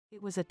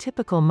It was a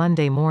typical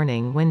Monday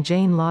morning when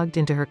Jane logged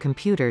into her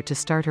computer to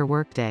start her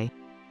workday.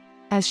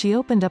 As she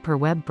opened up her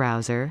web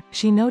browser,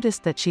 she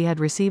noticed that she had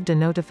received a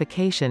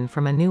notification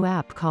from a new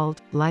app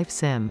called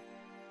Livesim.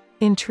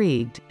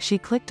 Intrigued, she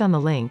clicked on the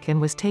link and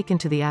was taken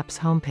to the app's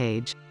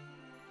homepage.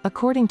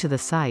 According to the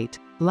site,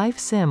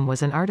 Livesim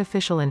was an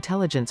artificial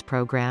intelligence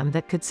program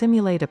that could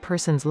simulate a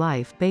person's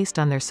life based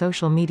on their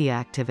social media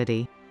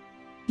activity.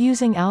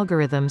 Using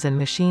algorithms and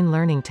machine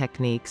learning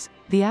techniques,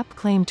 the app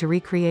claimed to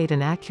recreate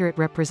an accurate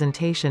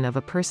representation of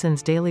a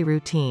person's daily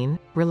routine,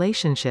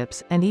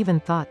 relationships, and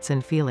even thoughts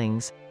and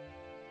feelings.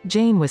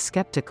 Jane was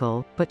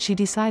skeptical, but she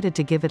decided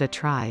to give it a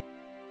try.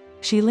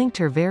 She linked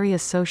her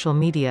various social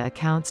media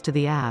accounts to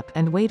the app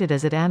and waited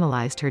as it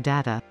analyzed her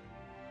data.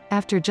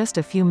 After just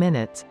a few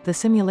minutes, the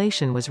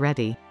simulation was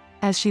ready.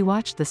 As she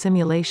watched the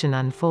simulation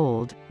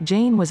unfold,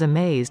 Jane was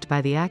amazed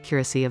by the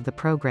accuracy of the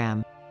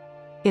program.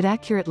 It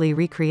accurately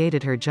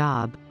recreated her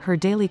job, her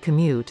daily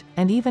commute,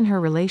 and even her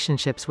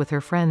relationships with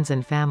her friends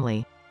and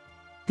family.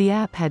 The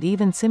app had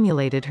even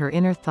simulated her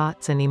inner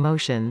thoughts and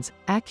emotions,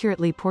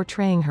 accurately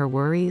portraying her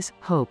worries,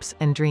 hopes,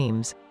 and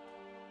dreams.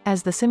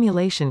 As the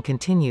simulation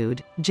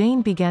continued,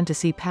 Jane began to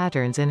see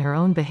patterns in her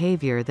own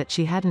behavior that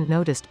she hadn't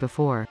noticed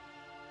before.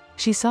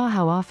 She saw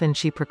how often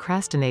she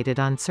procrastinated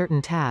on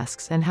certain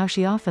tasks and how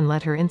she often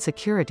let her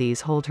insecurities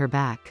hold her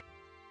back.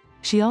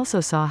 She also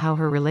saw how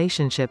her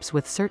relationships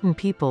with certain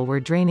people were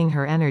draining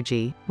her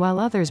energy, while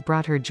others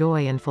brought her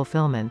joy and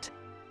fulfillment.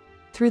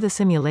 Through the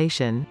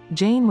simulation,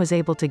 Jane was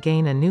able to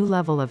gain a new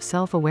level of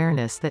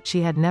self-awareness that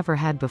she had never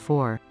had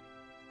before.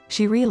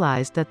 She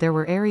realized that there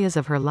were areas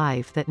of her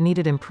life that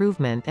needed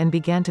improvement and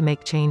began to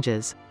make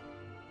changes.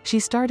 She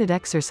started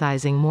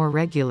exercising more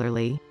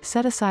regularly,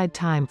 set aside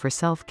time for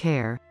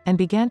self-care, and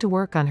began to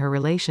work on her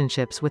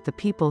relationships with the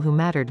people who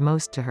mattered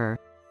most to her.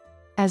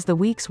 As the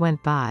weeks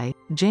went by,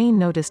 Jane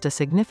noticed a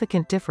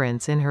significant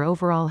difference in her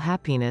overall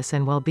happiness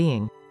and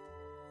well-being.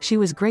 She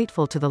was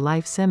grateful to the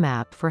Livesim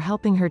app for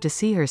helping her to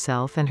see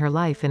herself and her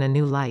life in a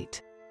new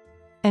light.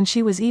 And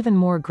she was even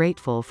more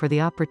grateful for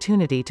the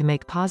opportunity to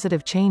make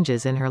positive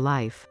changes in her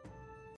life.